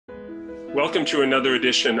Welcome to another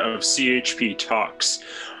edition of CHP Talks.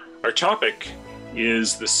 Our topic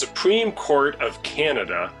is the Supreme Court of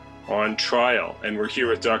Canada on trial, and we're here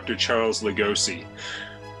with Dr. Charles Lugosi.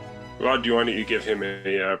 Rod, do you want to give him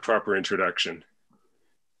a proper introduction?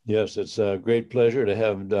 Yes, it's a great pleasure to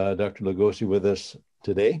have Dr. Lugosi with us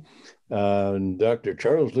today. Dr.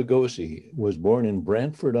 Charles Lugosi was born in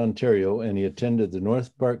Brantford, Ontario, and he attended the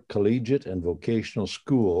North Park Collegiate and Vocational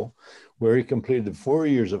School, where he completed 4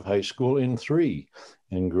 years of high school in 3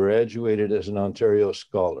 and graduated as an Ontario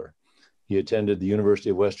Scholar. He attended the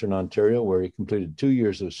University of Western Ontario, where he completed 2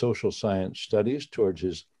 years of social science studies towards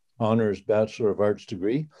his honors Bachelor of Arts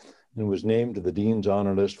degree and was named to the Dean's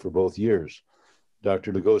Honor List for both years.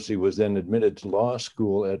 Dr. Lugosi was then admitted to law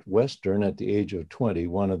school at Western at the age of 20,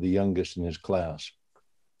 one of the youngest in his class.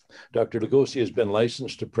 Dr. Lugosi has been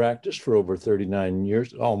licensed to practice for over 39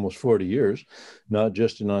 years, almost 40 years, not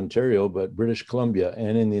just in Ontario, but British Columbia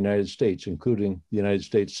and in the United States, including the United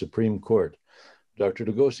States Supreme Court. Dr.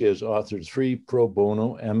 Lugosi has authored 3 pro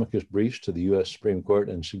bono amicus briefs to the U.S. Supreme Court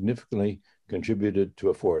and significantly contributed to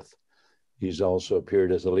a 4th. He's also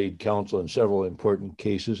appeared as a lead counsel in several important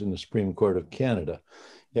cases in the Supreme Court of Canada.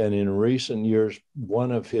 And in recent years,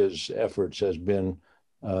 one of his efforts has been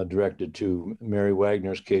directed to Mary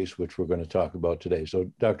Wagner's case, which we're going to talk about today.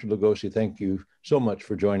 So, Dr. Lugosi, thank you so much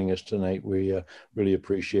for joining us tonight. We really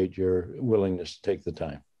appreciate your willingness to take the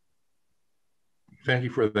time. Thank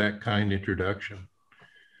you for that kind introduction.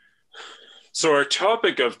 So our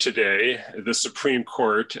topic of today, the Supreme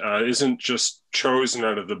Court, isn't just chosen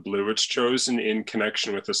out of the blue. It's chosen in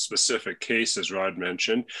connection with a specific case, as Rod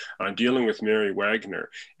mentioned, dealing with Mary Wagner.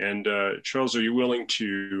 And Charles, are you willing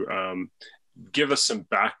to give us some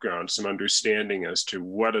background, some understanding as to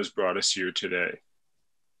what has brought us here today?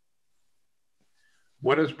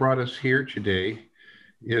 What has brought us here today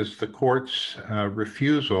is the court's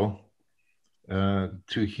refusal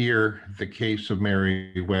to hear the case of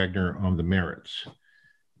Mary Wagner on the merits.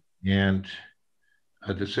 And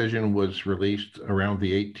a decision was released around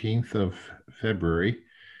the 18th of February,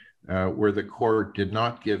 where the court did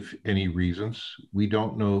not give any reasons. We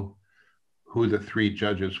don't know who the 3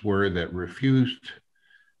 judges were that refused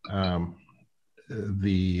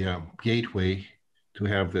the gateway to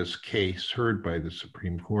have this case heard by the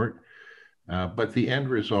Supreme Court. But the end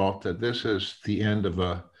result that this is the end of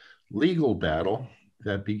a legal battle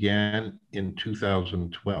that began in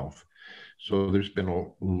 2012. So there's been a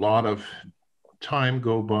lot of time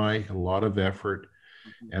go by, a lot of effort,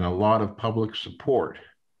 and a lot of public support,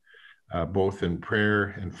 both in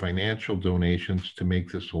prayer and financial donations to make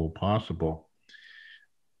this all possible.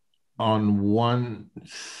 On one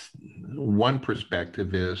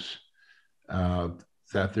perspective is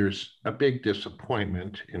that there's a big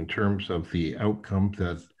disappointment in terms of the outcome,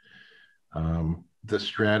 that the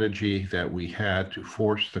strategy that we had to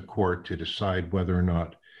force the court to decide whether or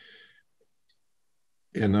not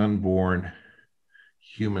an unborn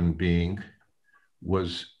human being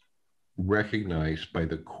was recognized by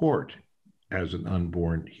the court as an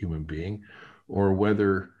unborn human being, or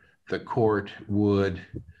whether the court would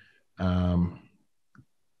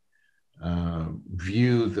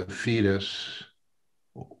view the fetus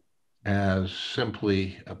as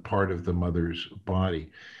simply a part of the mother's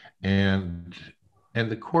body. And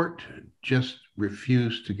the court just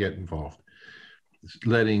refused to get involved,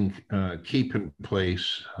 keep in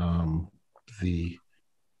place the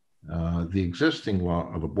existing law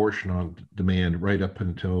of abortion on demand right up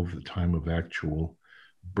until the time of actual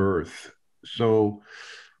birth. So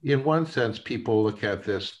in one sense, people look at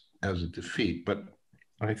this as a defeat, but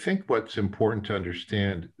I think what's important to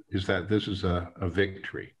understand is that this is a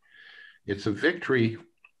victory. It's a victory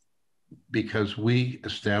because we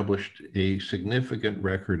established a significant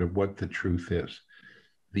record of what the truth is.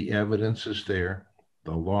 The evidence is there,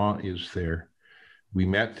 the law is there. We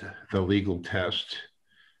met the legal test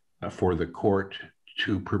for the court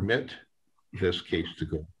to permit this case to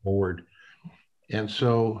go forward. And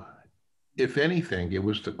so, if anything, it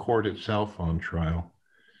was the court itself on trial,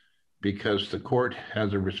 because the court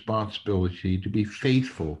has a responsibility to be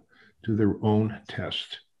faithful to their own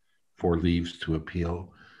test for leaves to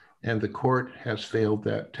appeal. And the court has failed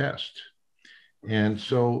that test. And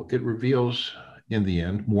so it reveals, in the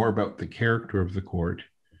end, more about the character of the court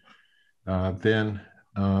than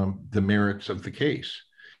the merits of the case.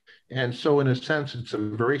 And so in a sense, it's a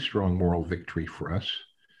very strong moral victory for us,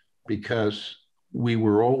 because we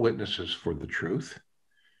were all witnesses for the truth.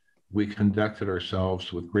 We conducted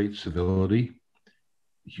ourselves with great civility,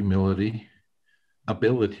 humility,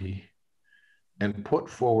 ability, and put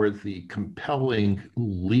forward the compelling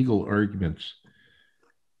legal arguments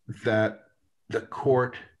that the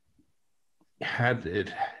court had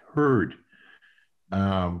it heard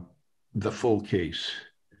the full case,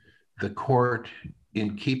 the court,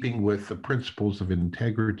 in keeping with the principles of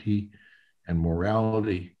integrity and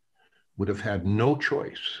morality, would have had no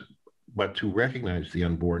choice but to recognize the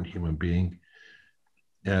unborn human being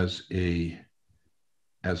as a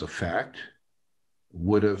fact,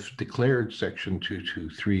 would have declared Section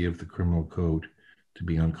 223 of the Criminal Code to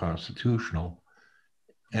be unconstitutional.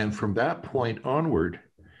 And from that point onward,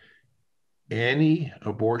 any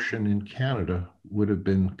abortion in Canada would have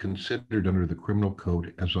been considered under the Criminal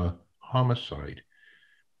Code as a homicide,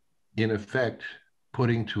 in effect,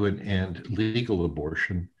 putting to an end legal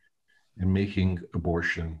abortion and making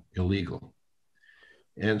abortion illegal.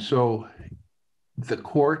 And so the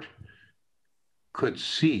court could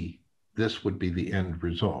see this would be the end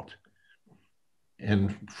result.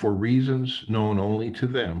 And for reasons known only to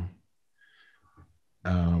them,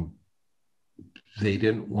 they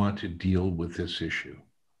didn't want to deal with this issue.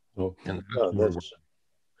 Oh,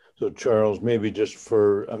 so Charles, maybe just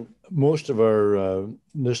for most of our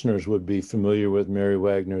listeners would be familiar with Mary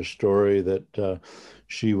Wagner's story that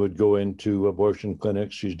she would go into abortion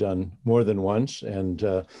clinics. She's done more than once,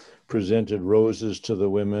 and presented roses to the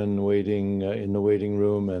women waiting in the waiting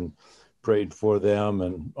room and prayed for them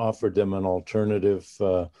and offered them an alternative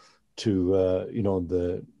to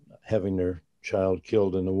the having their child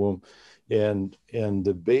killed in the womb. And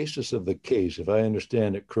the basis of the case, if I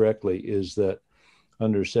understand it correctly, is that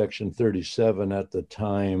under Section 37 at the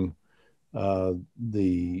time,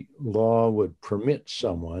 the law would permit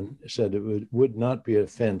someone, said it would not be an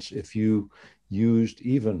offense if you used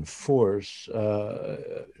even force.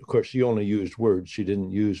 Of course, she only used words. She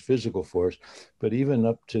didn't use physical force, but even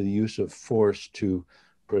up to the use of force to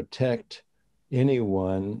protect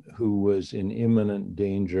anyone who was in imminent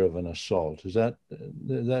danger of an assault. Is that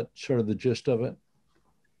sort of the gist of it?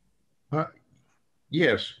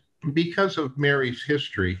 Yes. Because of Mary's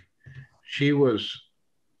history, she was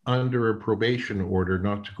under a probation order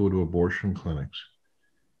not to go to abortion clinics.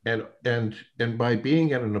 And by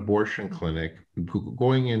being at an abortion clinic,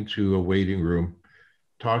 going into a waiting room,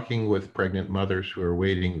 talking with pregnant mothers who are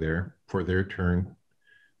waiting there for their turn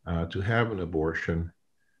to have an abortion,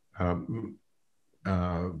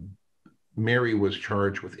 Mary was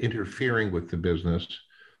charged with interfering with the business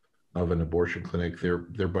of an abortion clinic,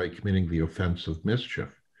 thereby committing the offense of mischief.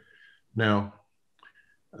 Now,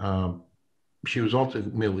 she was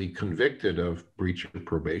ultimately convicted of breach of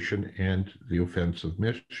probation and the offense of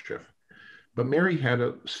mischief. But Mary had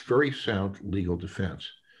a very sound legal defense.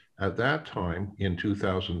 At that time, in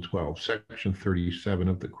 2012, Section 37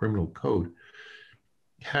 of the Criminal Code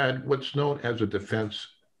had what's known as a defense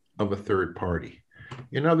of a third party.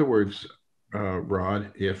 In other words,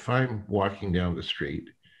 Rod, if I'm walking down the street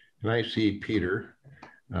and I see Peter,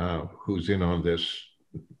 who's in on this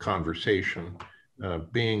conversation,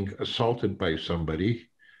 being assaulted by somebody,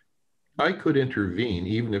 I could intervene.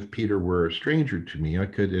 Even if Peter were a stranger to me, I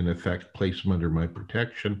could in effect place him under my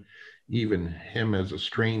protection, even him as a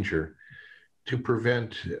stranger, to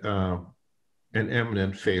prevent an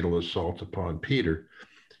imminent fatal assault upon Peter.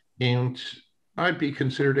 And I'd be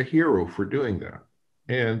considered a hero for doing that.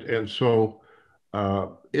 And so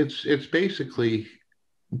it's basically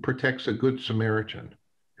protects a good Samaritan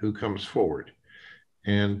who comes forward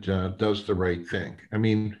and does the right thing. I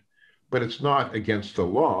mean, but it's not against the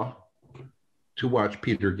law to watch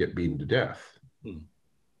Peter get beaten to death.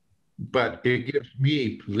 But it gives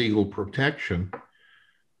me legal protection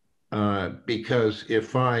because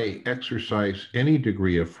if I exercise any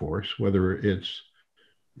degree of force, whether it's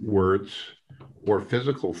words or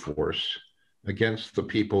physical force against the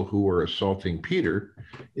people who are assaulting Peter,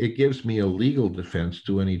 it gives me a legal defense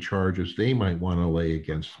to any charges they might want to lay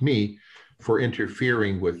against me for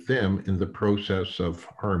interfering with them in the process of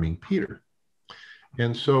harming Peter.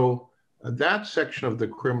 And so that section of the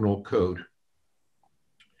Criminal Code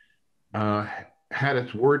had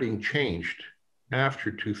its wording changed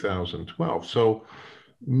after 2012. So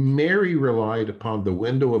Mary relied upon the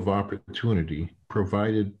window of opportunity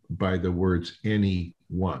provided by the words any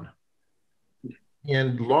one.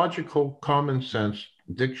 And logical, common sense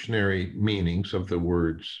dictionary meanings of the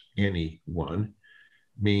words any one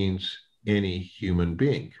means any human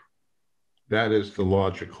being. That is the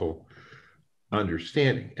logical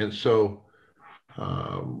understanding. And so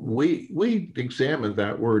we examined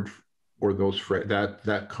that word or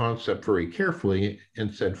that concept very carefully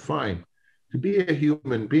and said, fine, to be a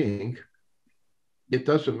human being, it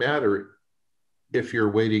doesn't matter if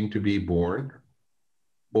you're waiting to be born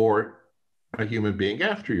or a human being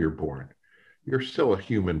after you're born. You're still a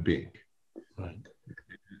human being. Right.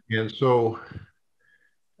 And so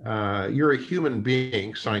you're a human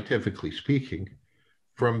being, scientifically speaking,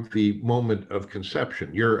 from the moment of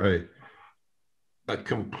conception. You're a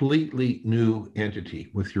completely new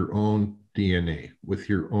entity with your own DNA, with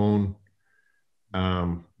your own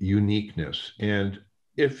uniqueness. And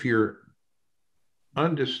if you're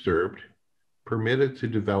undisturbed, permitted to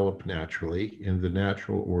develop naturally in the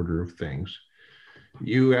natural order of things,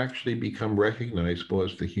 you actually become recognizable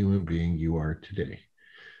as the human being you are today.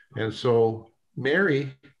 And so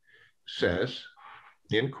Mary says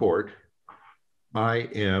in court, I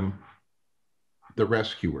am the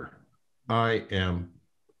rescuer. I am,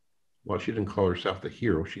 well, she didn't call herself the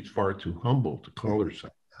hero. She's far too humble to call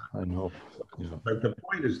herself. I know. Yeah. But the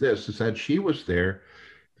point is this, is that she was there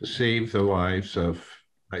to save the lives of,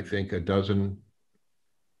 I think, a dozen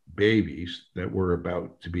babies that were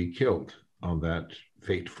about to be killed on that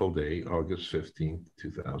fateful day, August 15th,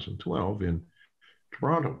 2012 in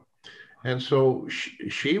Toronto. And so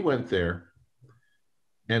she went there,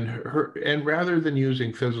 and rather than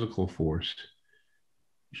using physical force,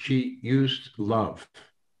 she used love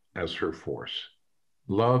as her force,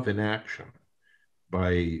 love in action,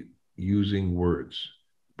 by using words,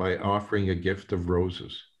 by offering a gift of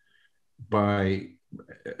roses, by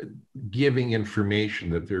giving information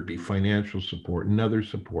that there be financial support and other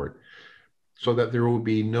support, so that there will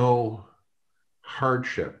be no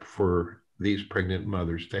hardship for these pregnant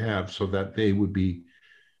mothers to have, so that they would be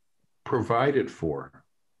provided for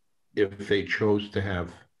if they chose to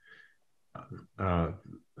have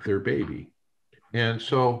their baby. And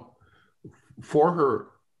so for her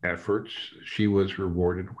efforts, she was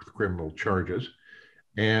rewarded with criminal charges.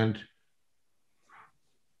 And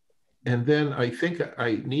then I think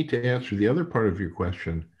I need to answer the other part of your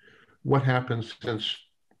question. What happened since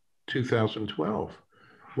 2012?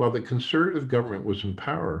 Well, the Conservative government was in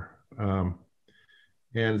power,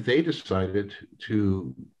 and they decided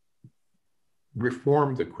to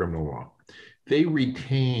reform the criminal law. They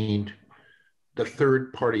retained the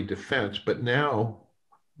third-party defense, but now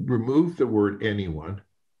removed the word anyone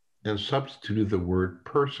and substituted the word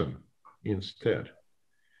person instead.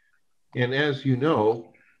 And as you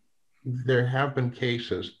know, there have been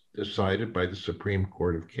cases decided by the Supreme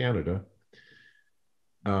Court of Canada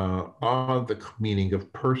on the meaning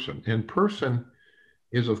of person. And person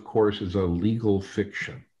is, of course, is a legal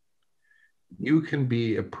fiction. You can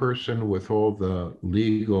be a person with all the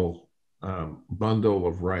legal bundle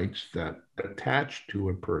of rights that attach to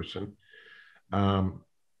a person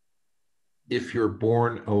if you're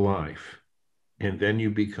born alive, and then you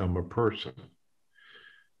become a person.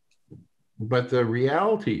 But the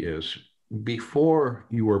reality is, before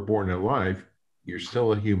you were born alive, you're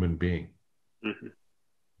still a human being. Mm-hmm.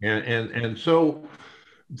 And so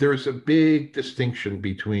there's a big distinction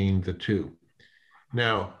between the two.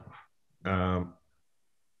 Now,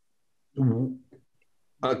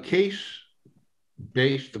 a case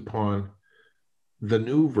based upon the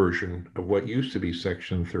new version of what used to be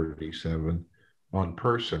Section 37 on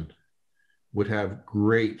person would have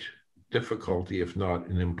great difficulty, if not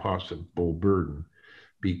an impossible burden,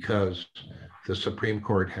 because the Supreme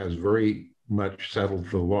Court has very much settled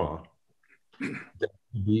the law that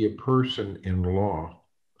to be a person in law,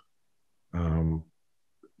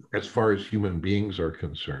 as far as human beings are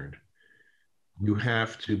concerned, you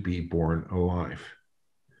have to be born alive.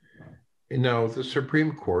 And now the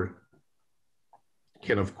Supreme Court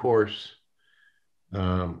can, of course,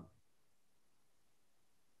 come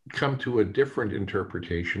to a different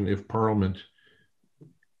interpretation if Parliament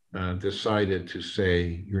decided to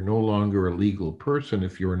say you're no longer a legal person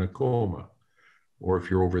if you're in a coma or if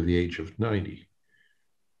you're over the age of 90.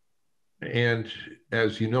 And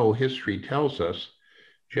as you know, history tells us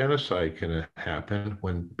genocide can happen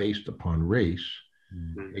when, based upon race,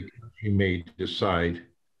 a country may decide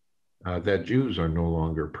that Jews are no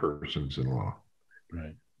longer persons in law.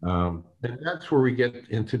 Right. And that's where we get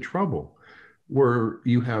into trouble, where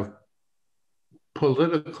you have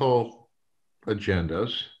political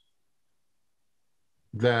agendas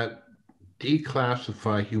that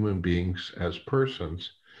declassify human beings as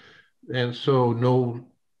persons. And so no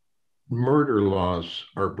murder laws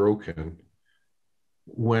are broken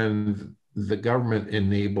when the government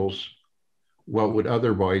enables what would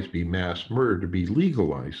otherwise be mass murder to be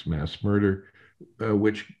legalized mass murder,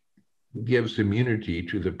 which gives immunity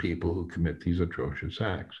to the people who commit these atrocious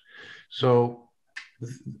acts. So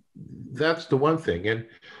that's the one thing.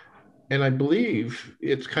 And I believe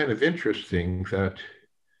it's kind of interesting that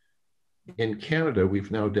in Canada,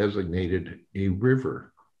 we've now designated a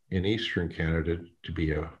river in Eastern Canada to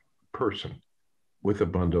be a person with a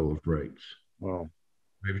bundle of rights. Wow.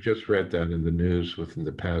 I've just read that in the news within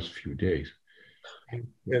the past few days.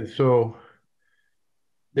 And so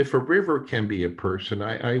if a river can be a person,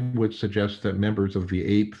 I would suggest that members of the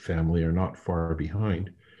ape family are not far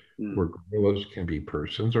behind, where gorillas can be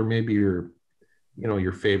persons, or maybe your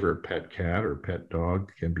favorite pet cat or pet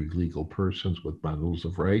dog can be legal persons with bundles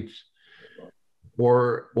of rights,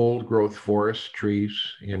 or old growth forest trees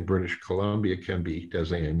in British Columbia can be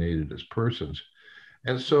designated as persons.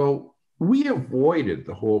 And so we avoided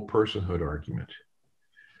the whole personhood argument.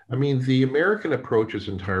 I mean, the American approach is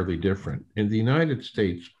entirely different. In the United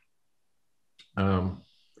States,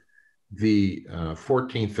 the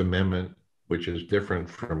 14th Amendment, which is different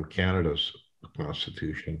from Canada's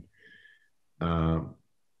Constitution,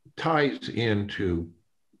 ties into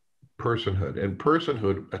personhood, and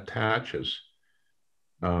personhood attaches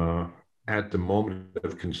at the moment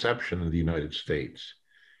of conception in the United States.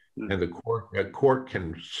 And a court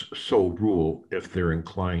can so rule if they're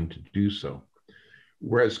inclined to do so.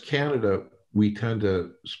 Whereas Canada, we tend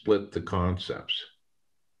to split the concepts.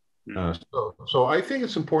 So I think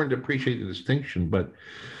it's important to appreciate the distinction, but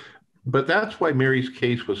that's why Mary's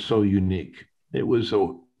case was so unique. It was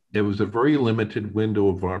a very limited window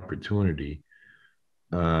of opportunity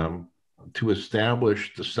to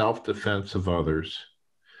establish the self-defense of others,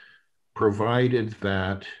 provided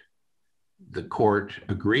that the court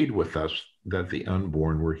agreed with us that the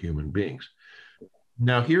unborn were human beings.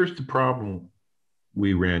 Now, here's the problem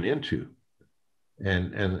we ran into,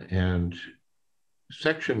 and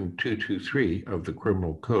Section 223 of the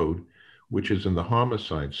Criminal Code, which is in the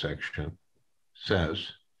homicide section, says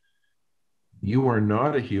you are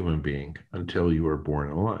not a human being until you are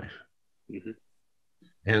born alive.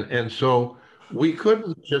 And so we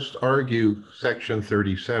couldn't just argue Section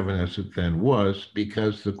 37 as it then was,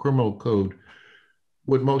 because the Criminal Code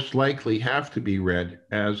would most likely have to be read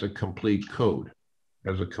as a complete code,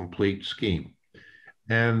 as a complete scheme.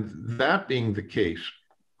 And that being the case,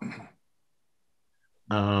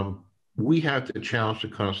 we had to challenge the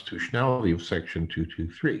constitutionality of Section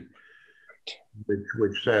 223,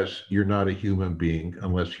 which says you're not a human being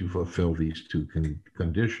unless you fulfill these two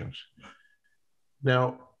conditions.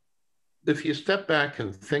 Now, if you step back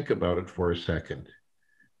and think about it for a second,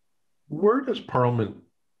 where does Parliament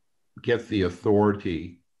get the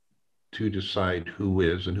authority to decide who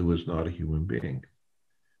is and who is not a human being?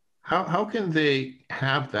 How can they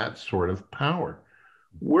have that sort of power?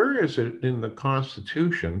 Where is it in the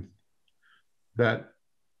Constitution that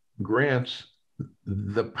grants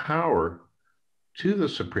the power to the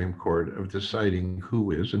Supreme Court of deciding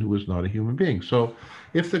who is and who is not a human being? So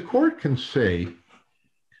if the court can say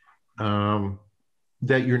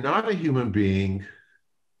that you're not a human being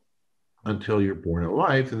until you're born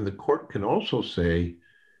alive, then the court can also say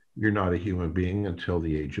you're not a human being until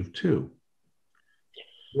the age of 2.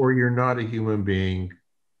 Or you're not a human being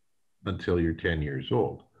until you're 10 years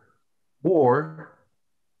old. Or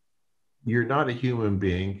you're not a human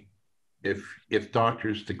being if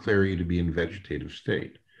doctors declare you to be in vegetative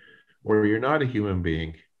state. Or you're not a human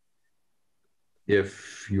being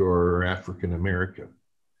if you're African American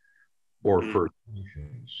or First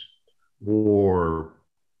Nations or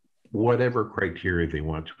whatever criteria they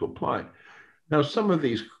want to apply. Now, some of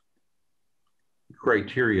these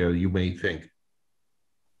criteria you may think,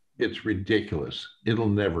 it's ridiculous. It'll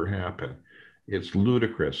never happen. It's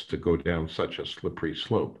ludicrous to go down such a slippery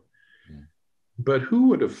slope. But who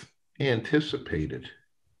would have anticipated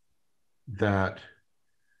that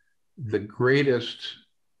the greatest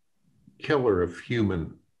killer of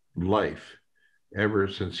human life ever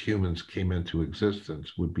since humans came into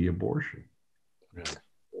existence would be abortion? Right.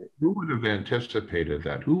 Who would have anticipated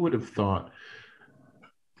that? Who would have thought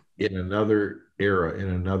in another era, in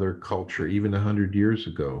another culture, even 100 years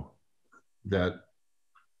ago, that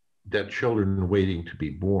children waiting to be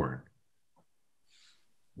born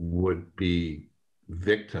would be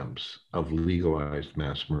victims of legalized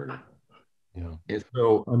mass murder? Yeah. And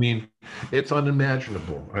so, I mean, it's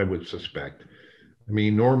unimaginable, I would suspect. I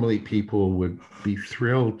mean, normally people would be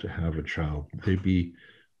thrilled to have a child. They'd be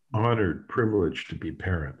honored, privileged to be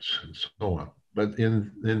parents, and so on. But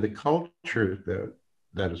in the culture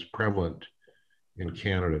that is prevalent in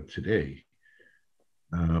Canada today,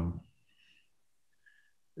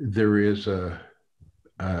 there is a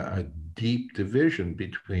deep division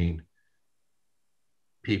between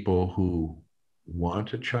people who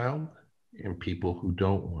want a child and people who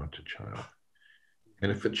don't want a child.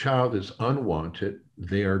 And if a child is unwanted,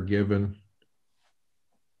 they are given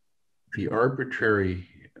the arbitrary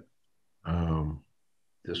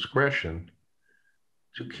discretion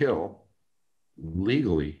to kill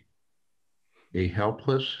legally a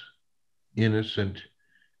helpless, innocent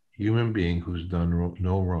human being who's done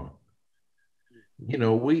no wrong. you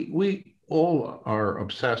know, we all are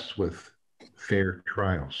obsessed with fair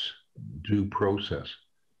trials, due process.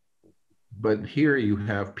 But here you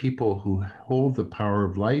have people who hold the power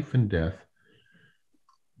of life and death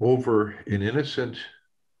over an innocent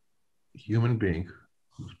human being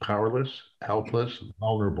who's powerless, helpless,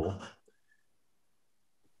 vulnerable.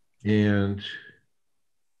 And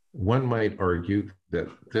one might argue that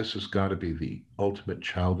this has got to be the ultimate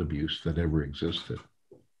child abuse that ever existed,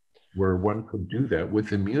 where one could do that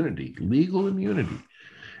with immunity, legal immunity,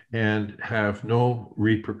 and have no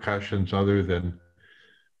repercussions other than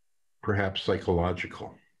perhaps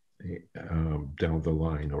psychological down the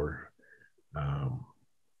line, or um,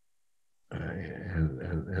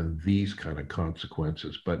 and these kind of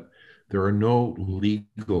consequences. But there are no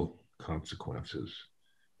legal consequences.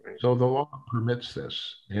 So the law permits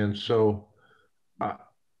this. And so, uh,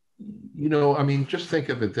 you know, I mean, just think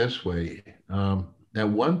of it this way. At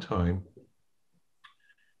one time,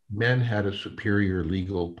 men had a superior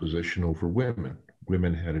legal position over women.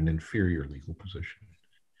 Women had an inferior legal position.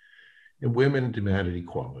 And women demanded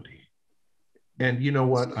equality. And you know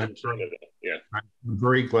what? Yeah. I'm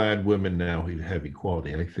very glad women now have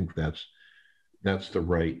equality. I think that's the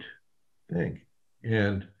right thing.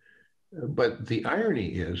 And but the irony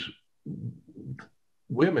is,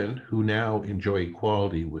 women who now enjoy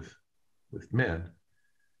equality with men,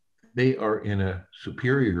 they are in a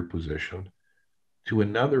superior position to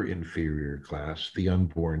another inferior class, the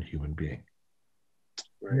unborn human being.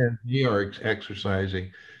 Right. And they are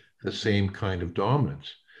exercising the same kind of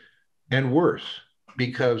dominance, and worse,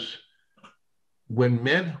 because when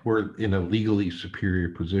men were in a legally superior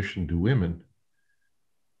position to women,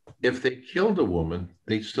 if they killed a woman,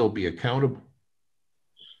 they'd still be accountable.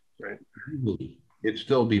 Right. Legally, it'd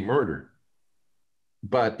still be murder.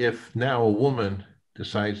 But if now a woman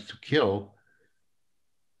decides to kill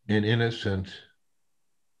an innocent,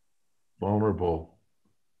 vulnerable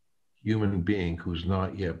human being who's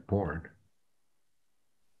not yet born,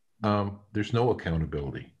 there's no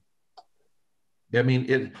accountability. I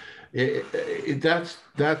mean, that's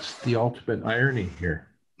the ultimate irony here.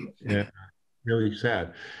 Yeah, really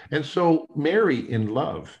sad. And so Mary, in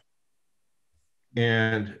love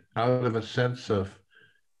and out of a sense of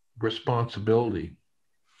responsibility,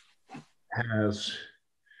 has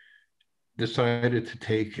decided to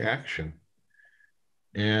take action.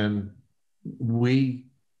 And we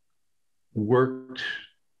worked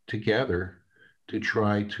together to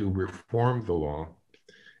try to reform the law.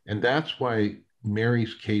 And that's why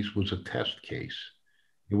Mary's case was a test case.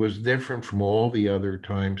 It was different from all the other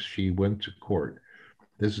times she went to court.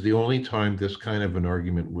 This is the only time this kind of an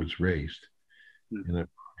argument was raised.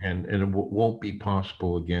 And it won't be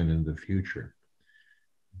possible again in the future.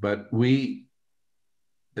 But we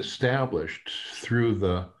established through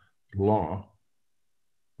the law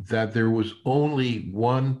that there was only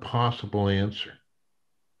one possible answer,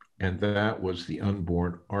 and that was the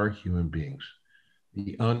unborn are human beings.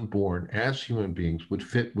 The unborn as human beings would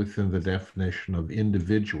fit within the definition of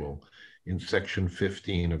individual in section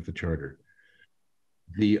 15 of the Charter.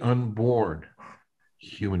 The unborn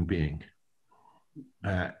human being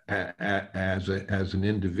as an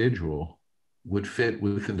individual would fit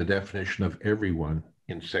within the definition of everyone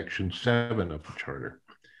in section 7 of the Charter.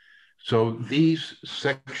 So these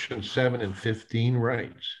section 7 and 15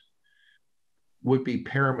 rights would be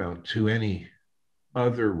paramount to any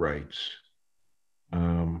other rights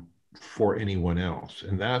for anyone else.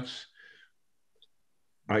 And that's,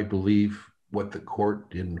 I believe, what the court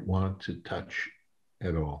didn't want to touch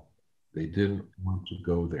at all. They didn't want to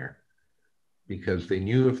go there because they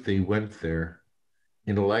knew if they went there,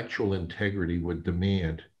 intellectual integrity would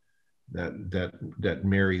demand that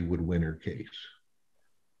Mary would win her case.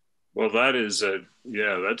 Well, that's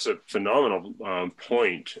a phenomenal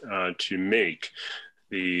point to make.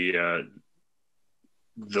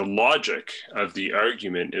 The logic of the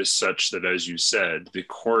argument is such that, as you said, the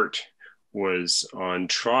court was on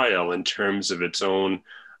trial in terms of its own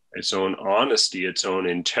honesty, its own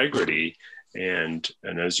integrity. And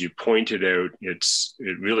as you pointed out, it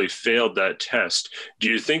really failed that test. Do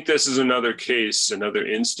you think this is another case, another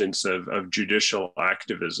instance of judicial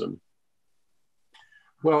activism?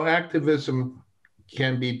 Well, activism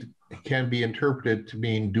can be interpreted to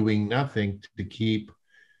mean doing nothing to keep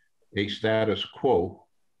a status quo.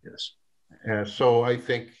 Yes. So I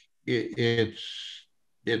think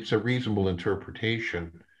it's a reasonable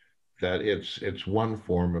interpretation that it's one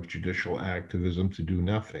form of judicial activism to do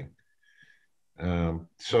nothing.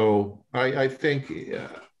 So I think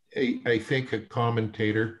a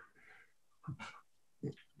commentator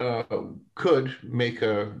could make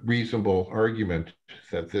a reasonable argument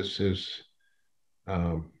that this is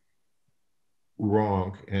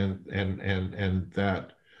wrong, and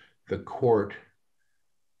that the court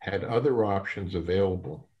had other options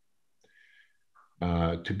available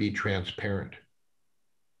to be transparent.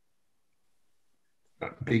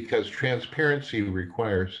 Because transparency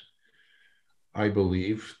requires, I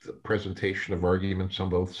believe, the presentation of arguments on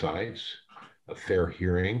both sides, a fair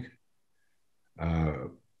hearing,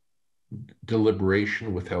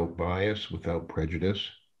 deliberation without bias, without prejudice,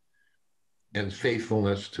 and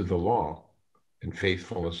faithfulness to the law and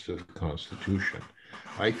faithfulness to the Constitution.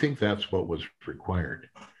 I think that's what was required.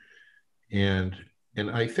 And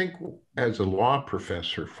I think as a law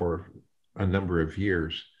professor for a number of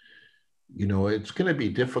years, you know, it's going to be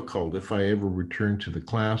difficult if I ever return to the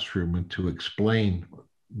classroom and to explain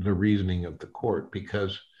the reasoning of the court,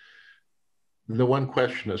 because the one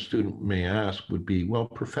question a student may ask would be, well,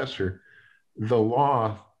 professor, the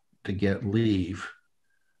law to get leave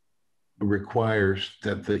requires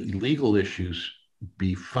that the legal issues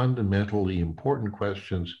be fundamentally important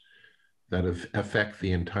questions that affect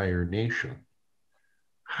the entire nation.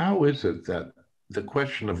 How is it that the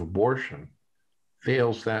question of abortion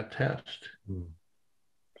fails that test?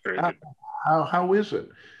 How is it?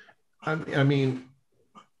 I mean,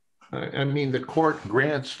 the court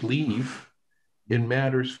grants leave in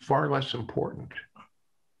matters far less important,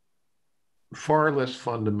 far less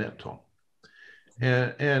fundamental,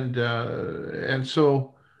 and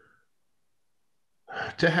so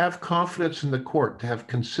to have confidence in the court, to have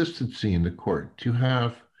consistency in the court, to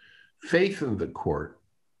have faith in the court,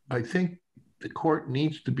 I think the court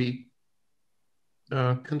needs to be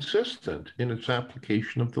consistent in its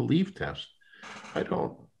application of the leave test.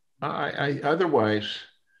 Otherwise,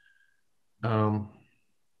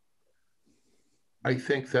 I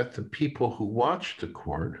think that the people who watch the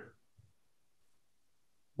court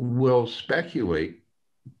will speculate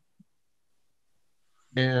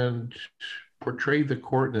and portray the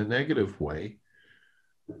court in a negative way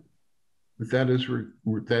that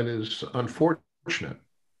is unfortunate.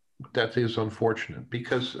 That is unfortunate,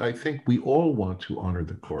 because I think we all want to honor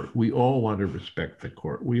the court. We all want to respect the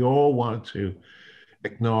court. We all want to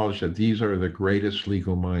acknowledge that these are the greatest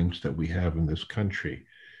legal minds that we have in this country,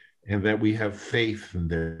 and that we have faith in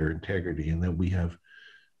their integrity, and that we have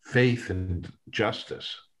faith in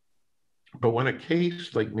justice. But when a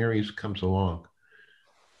case like Mary's comes along,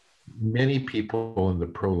 many people in the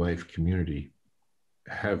pro-life community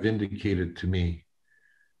have indicated to me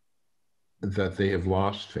that they have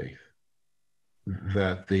lost faith,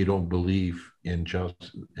 that they don't believe in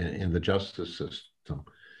the justice system,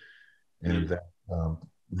 and that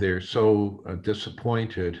they're so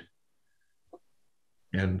disappointed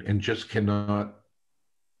and just cannot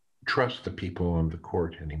trust the people on the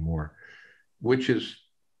court anymore, which is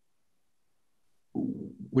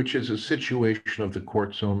a situation of the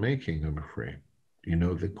court's own making, I'm afraid. You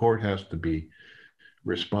know, the court has to be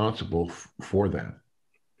responsible for that.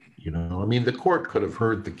 You know, I mean, the court could have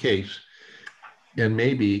heard the case and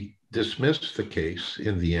maybe dismissed the case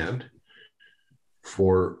in the end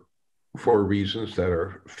for reasons that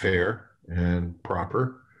are fair and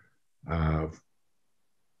proper.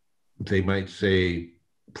 They might say,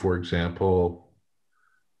 for example,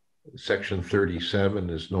 Section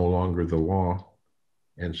 37 is no longer the law,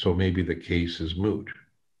 and so maybe the case is moot.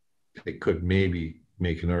 They could maybe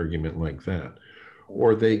make an argument like that.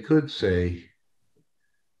 Or they could say,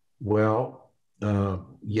 well,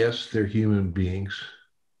 yes, they're human beings,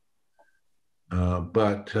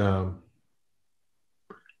 but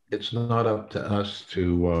it's not up to us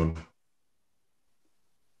to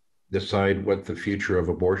decide what the future of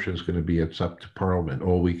abortion is going to be. It's up to Parliament.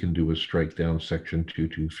 All we can do is strike down Section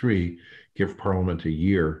 223, give Parliament a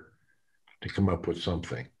year to come up with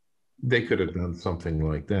something. They could have done something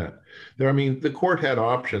like that. I mean, the court had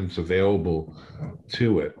options available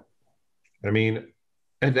to it. I mean,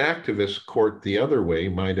 an activist court the other way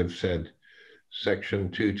might have said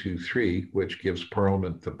Section 223, which gives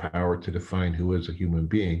Parliament the power to define who is a human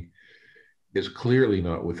being, is clearly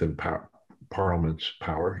not within Parliament's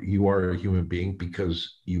power. You are a human being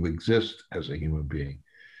because you exist as a human being.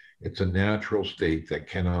 It's a natural state that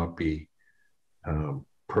cannot be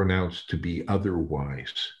pronounced to be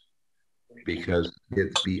otherwise, because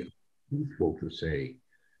it's be useful to say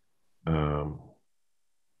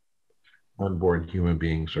unborn human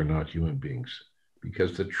beings are not human beings,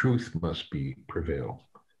 because the truth must prevail.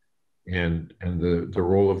 And the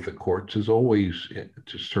role of the courts is always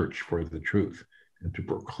to search for the truth and to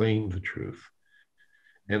proclaim the truth.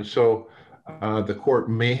 And so the court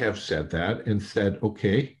may have said that and said,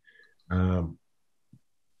 okay,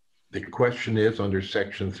 The question is, under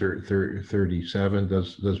Section 37,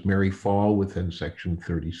 does Mary fall within Section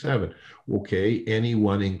 37? Okay,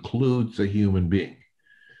 anyone includes a human being.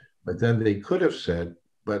 But then they could have said,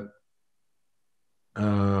 but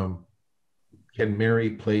can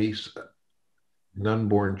Mary place an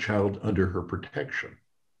unborn child under her protection?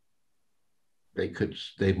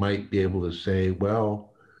 They might be able to say, well,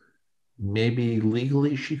 maybe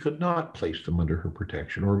legally she could not place them under her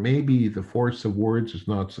protection, or maybe the force of words is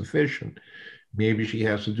not sufficient. Maybe she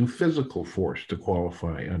has to do physical force to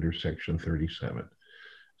qualify under Section 37.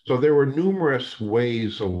 So there were numerous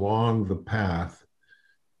ways along the path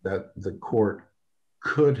that the court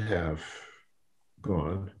could have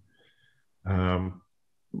gone,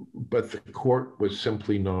 but the court was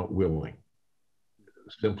simply not willing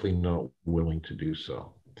to do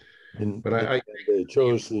so. But they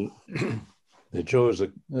chose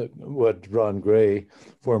what Ron Gray,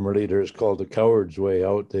 former leader, has called the coward's way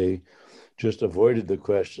out. They just avoided the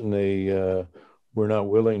question. They were not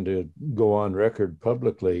willing to go on record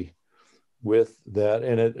publicly with that.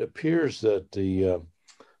 And it appears that the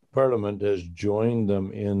Parliament has joined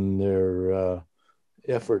them in their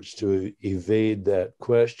efforts to evade that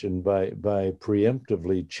question by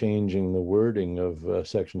preemptively changing the wording of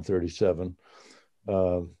Section 37,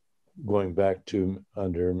 going back to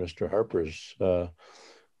under Mr. Harper's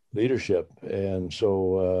leadership. And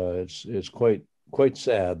so it's quite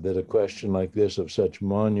sad that a question like this of such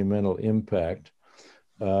monumental impact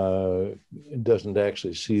doesn't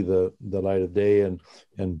actually see the light of day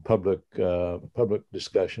and public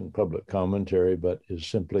discussion, public commentary, but is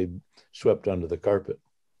simply swept under the carpet.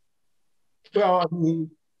 Well, I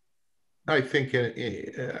mean, I think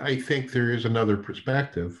there is another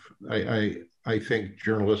perspective. I think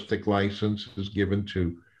journalistic license is given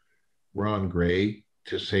to Ron Gray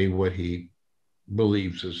to say what he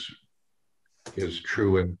believes is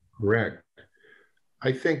true and correct.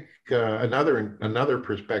 I think another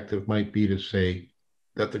perspective might be to say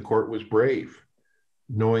that the court was brave,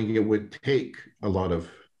 knowing it would take a lot of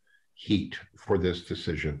heat for this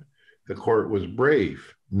decision. The court was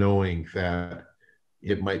brave, knowing that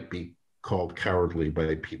it might be called cowardly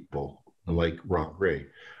by people like Ron Gray.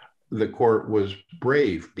 The court was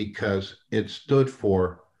brave because it stood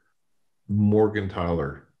for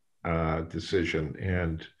Morgenthaler decision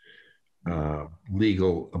and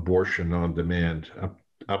legal abortion on demand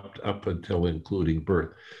up until including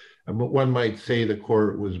birth. One might say the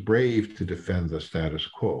court was brave to defend the status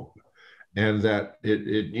quo, and that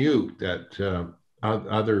it knew that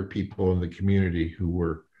other people in the community who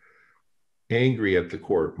were angry at the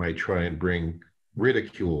court might try and bring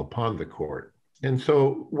ridicule upon the court. And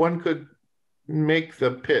so one could make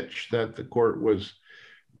the pitch that the court was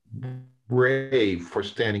brave for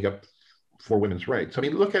standing up for women's rights. I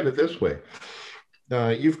mean, look at it this way.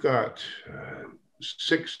 You've got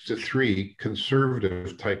 6-3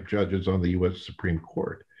 conservative type judges on the US Supreme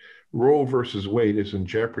Court. Roe versus Wade is in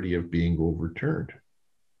jeopardy of being overturned.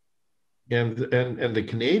 And the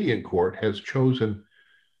Canadian court has chosen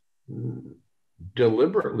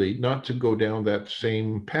deliberately not to go down that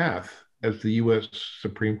same path as the US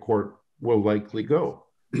Supreme Court will likely go.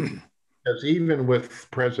 As even with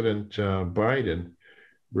President Biden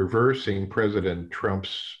reversing President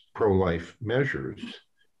Trump's pro-life measures,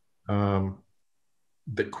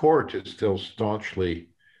 the court is still staunchly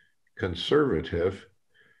conservative.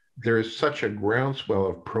 There is such a groundswell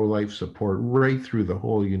of pro-life support right through the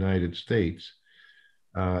whole United States.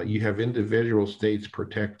 You have individual states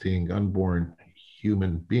protecting unborn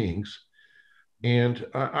human beings. And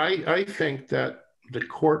I think that the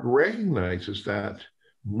court recognizes that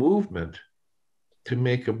movement to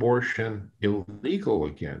make abortion illegal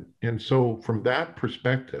again. And so from that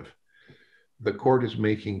perspective, the court is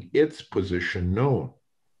making its position known.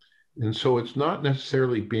 And so it's not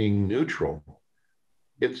necessarily being neutral.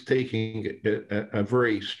 It's taking a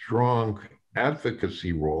very strong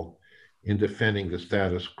advocacy role in defending the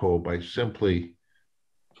status quo by simply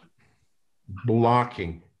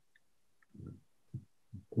blocking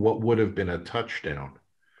what would have been a touchdown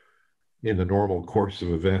in the normal course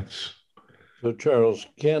of events. So, Charles,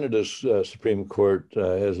 Canada's Supreme Court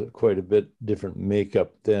has quite a bit different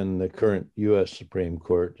makeup than the current U.S. Supreme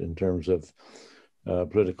Court in terms of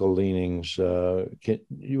political leanings. Can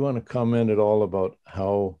you want to comment at all about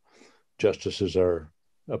how justices are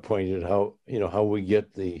appointed, how we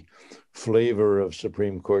get the flavor of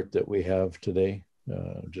Supreme Court that we have today,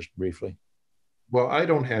 just briefly? Well, I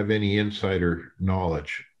don't have any insider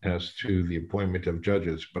knowledge as to the appointment of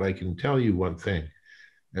judges, but I can tell you one thing.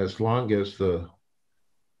 As long as the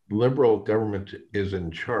Liberal government is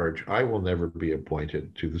in charge, I will never be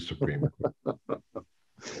appointed to the Supreme Court.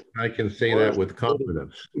 I can say that with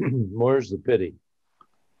confidence. More's the pity.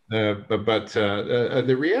 But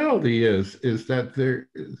the reality is that there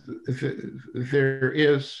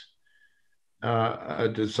is a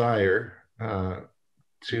desire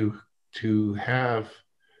to have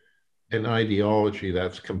an ideology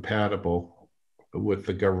that's compatible with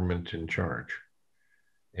the government in charge,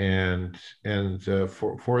 and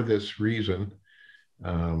for this reason,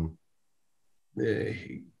 um,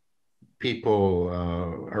 people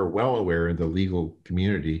are well aware in the legal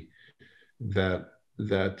community that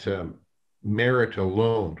merit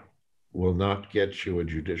alone will not get you a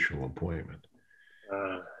judicial appointment,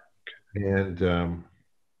 and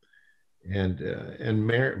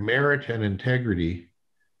merit and integrity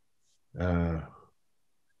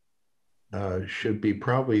should be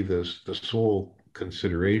probably the sole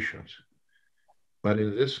considerations. But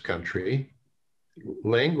in this country,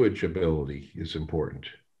 language ability is important,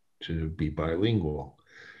 to be bilingual.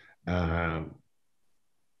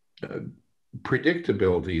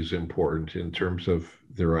 Predictability is important in terms of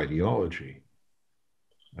their ideology,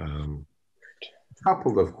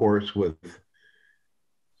 coupled, of course, with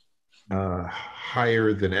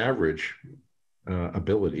higher than average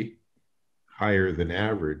ability, higher than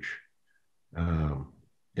average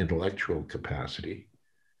intellectual capacity.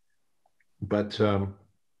 But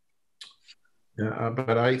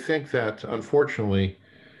I think that, unfortunately,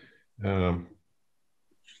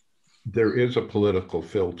 there is a political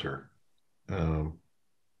filter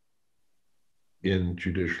in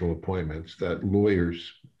judicial appointments that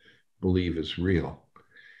lawyers believe is real,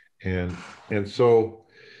 and so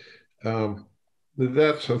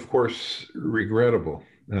that's, of course, regrettable.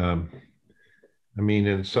 I mean,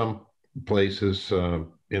 in some places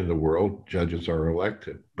in the world, judges are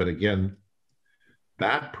elected, but again,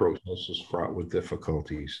 that process is fraught with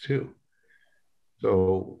difficulties too.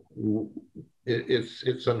 So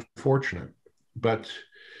it's unfortunate, but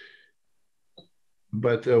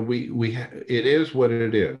it is what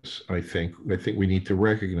it is. I think we need to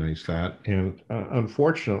recognize that, and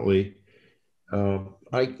unfortunately,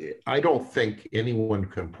 I don't think anyone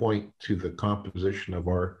can point to the composition of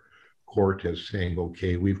our court as saying,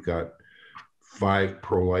 okay, we've got 5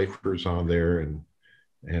 pro-lifers on there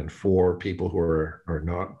and 4 people who are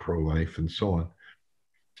not pro-life and so on.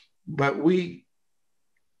 But we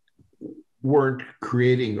weren't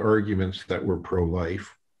creating arguments that were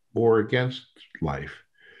pro-life or against life.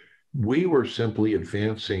 We were simply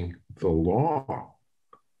advancing the law,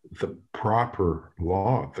 the proper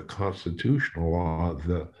law, the constitutional law,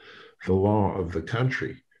 the law of the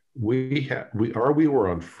country. We were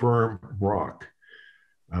on firm rock.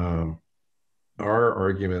 Our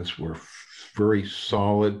arguments were very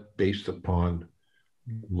solid, based upon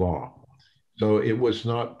law. So it was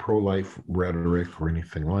not pro-life rhetoric or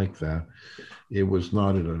anything like that. It was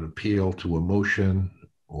not an appeal to emotion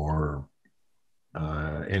or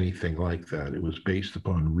anything like that. It was based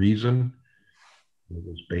upon reason. It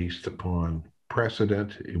was based upon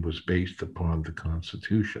precedent. It was based upon the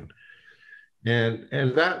Constitution. And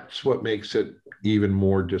that's what makes it even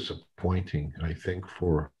more disappointing, I think,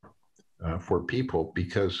 for people,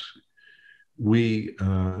 because we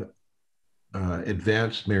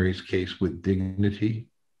advanced Mary's case with dignity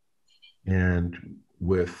and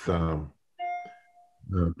with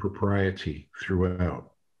propriety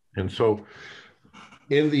throughout. And so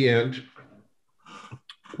in the end,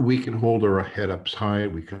 we can hold our head up high,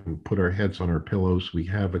 we can put our heads on our pillows, we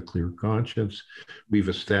have a clear conscience, we've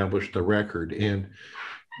established a record. And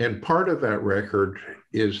part of that record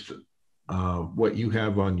is what you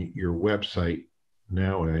have on your website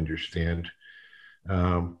now, I understand,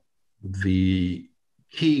 the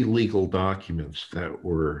key legal documents that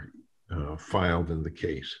were filed in the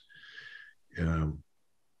case.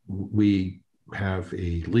 We have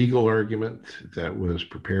a legal argument that was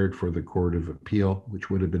prepared for the Court of Appeal, which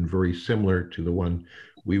would have been very similar to the one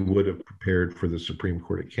we would have prepared for the Supreme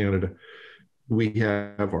Court of Canada. We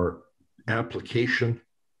have our application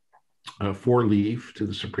for leave to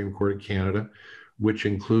the Supreme Court of Canada, which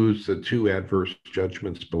includes the 2 adverse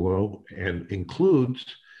judgments below and includes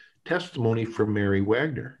testimony from Mary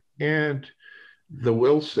Wagner and the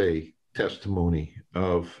will say testimony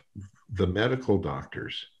of the medical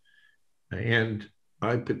doctors. And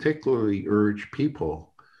I particularly urge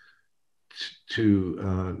people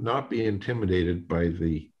to not be intimidated by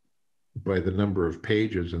the number of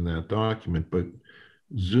pages in that document, but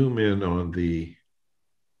zoom in on the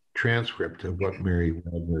transcript of what Mary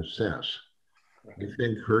Wagner says. I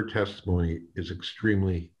think her testimony is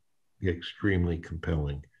extremely, extremely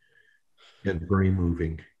compelling and very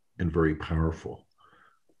moving and very powerful.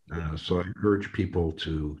 So I urge people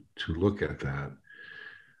to look at that.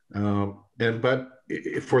 But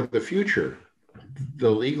for the future, the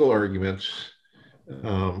legal arguments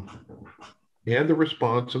and the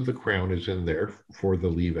response of the Crown is in there for the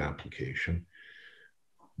leave application.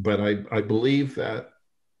 But I believe that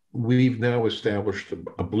we've now established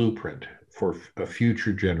a blueprint for a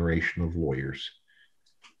future generation of lawyers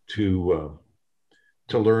to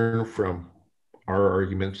learn from our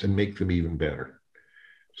arguments and make them even better.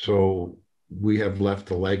 So we have left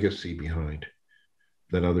a legacy behind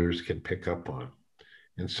that others can pick up on.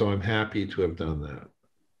 And so I'm happy to have done that.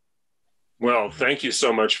 Well, thank you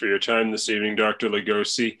so much for your time this evening, Dr.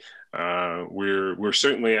 Lugosi. We're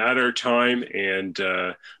certainly at our time and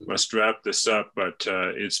must wrap this up, but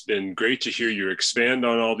it's been great to hear you expand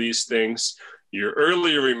on all these things. Your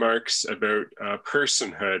earlier remarks about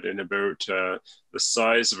personhood and about the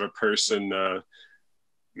size of a person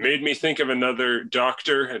made me think of another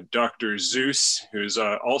doctor, Dr. Zeus, who's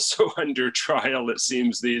also under trial, it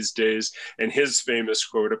seems, these days, and his famous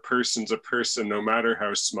quote, "A person's a person, no matter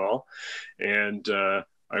how small." And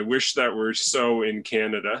I wish that were so in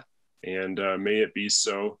Canada, and may it be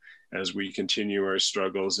so as we continue our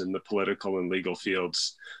struggles in the political and legal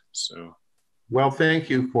fields. So, well, thank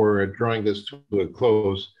you for drawing this to a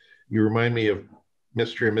close. You remind me of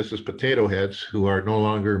Mr. and Mrs. Potato Heads, who are no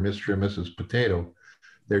longer Mr. and Mrs. Potato.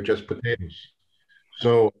 They're just potatoes.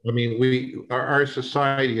 So, I mean, our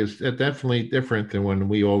society is definitely different than when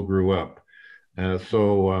we all grew up. I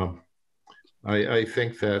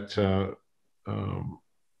think that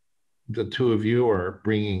the two of you are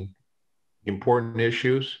bringing important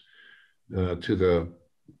issues to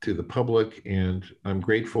the public, and I'm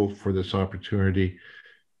grateful for this opportunity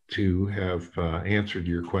to have answered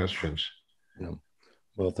your questions. Yeah.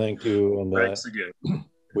 Well, thank you. And thanks again.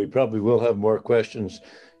 We probably will have more questions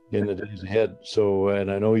in the days ahead. So, and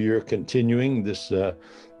I know you're continuing this.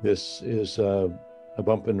 This is a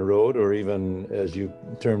bump in the road, or even, as you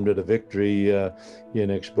termed it, a victory in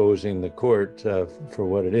exposing the court for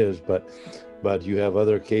what it is. But you have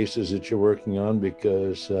other cases that you're working on,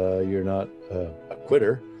 because you're not a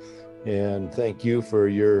quitter. And thank you for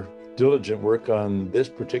your diligent work on this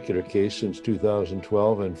particular case since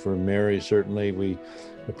 2012. And for Mary, certainly we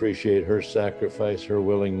appreciate her sacrifice, her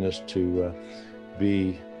willingness to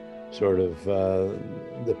be sort of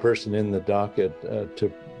the person in the docket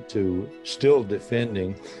to still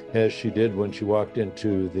defending, as she did when she walked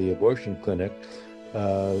into the abortion clinic.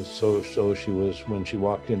 So she was, when she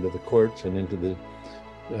walked into the courts and into the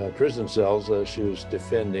prison cells, she was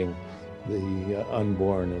defending the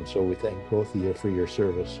unborn. And so we thank both of you for your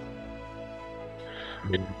service.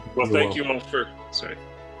 Well, thank you all for, sorry.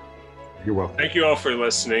 You're welcome. Thank you all for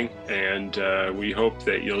listening, and we hope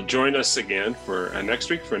that you'll join us again for next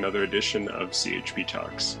week for another edition of CHP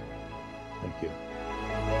Talks.